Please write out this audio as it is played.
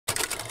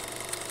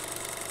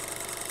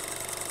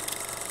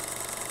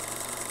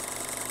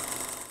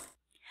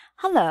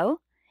Hello,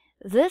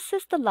 this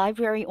is the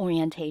library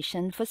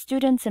orientation for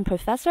students in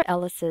Professor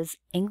Ellis's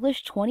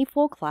English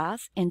 24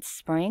 class in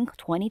spring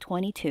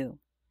 2022.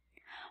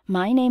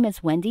 My name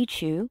is Wendy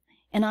Chu,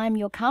 and I'm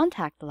your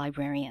contact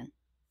librarian.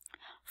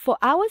 For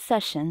our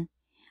session,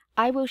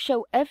 I will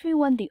show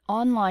everyone the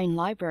online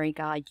library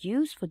guide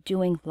used for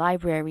doing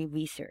library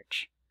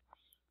research.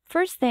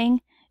 First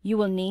thing, you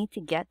will need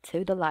to get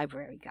to the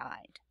library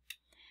guide.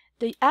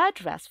 The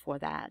address for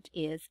that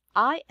is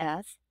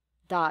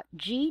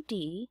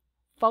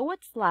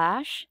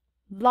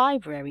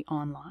is.gd/library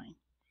online.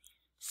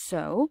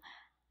 So,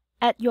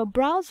 at your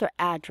browser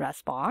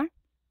address bar,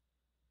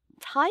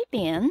 type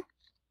in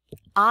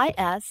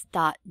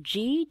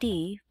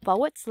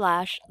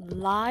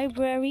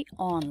is.gd/library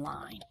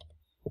online.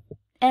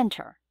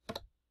 Enter.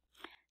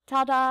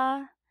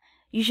 Ta-da!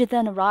 You should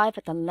then arrive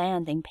at the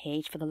landing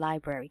page for the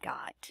library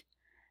guide.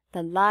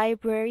 The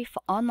Library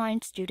for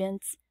Online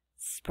Students,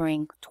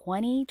 Spring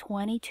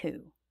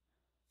 2022.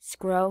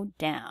 Scroll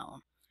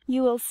down.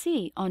 You will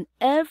see on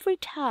every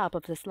tab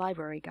of this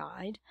library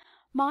guide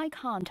my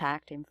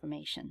contact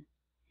information.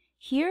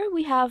 Here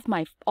we have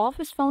my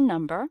office phone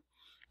number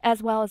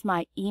as well as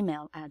my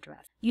email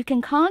address. You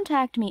can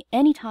contact me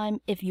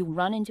anytime if you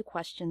run into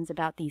questions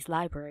about these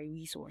library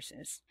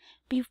resources.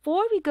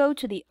 Before we go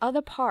to the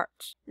other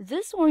parts,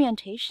 this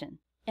orientation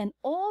and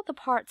all the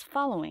parts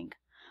following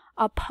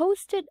are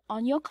posted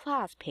on your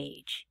class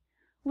page,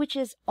 which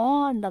is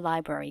on the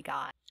library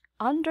guide.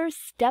 Under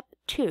Step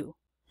 2,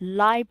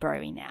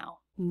 Library Now,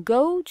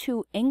 go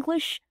to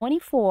English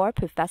 24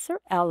 Professor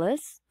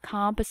Ellis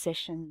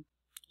Composition.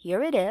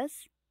 Here it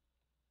is.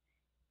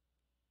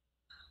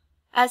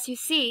 As you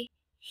see,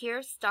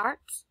 here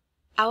starts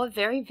our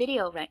very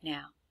video right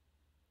now.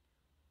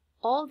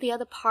 All the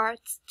other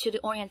parts to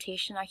the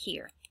orientation are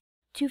here.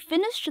 To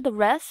finish the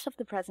rest of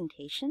the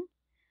presentation,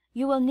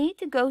 you will need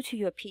to go to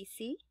your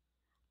PC,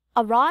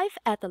 arrive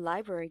at the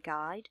library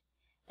guide,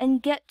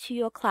 and get to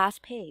your class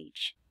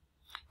page.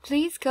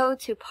 Please go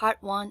to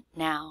Part 1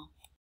 now.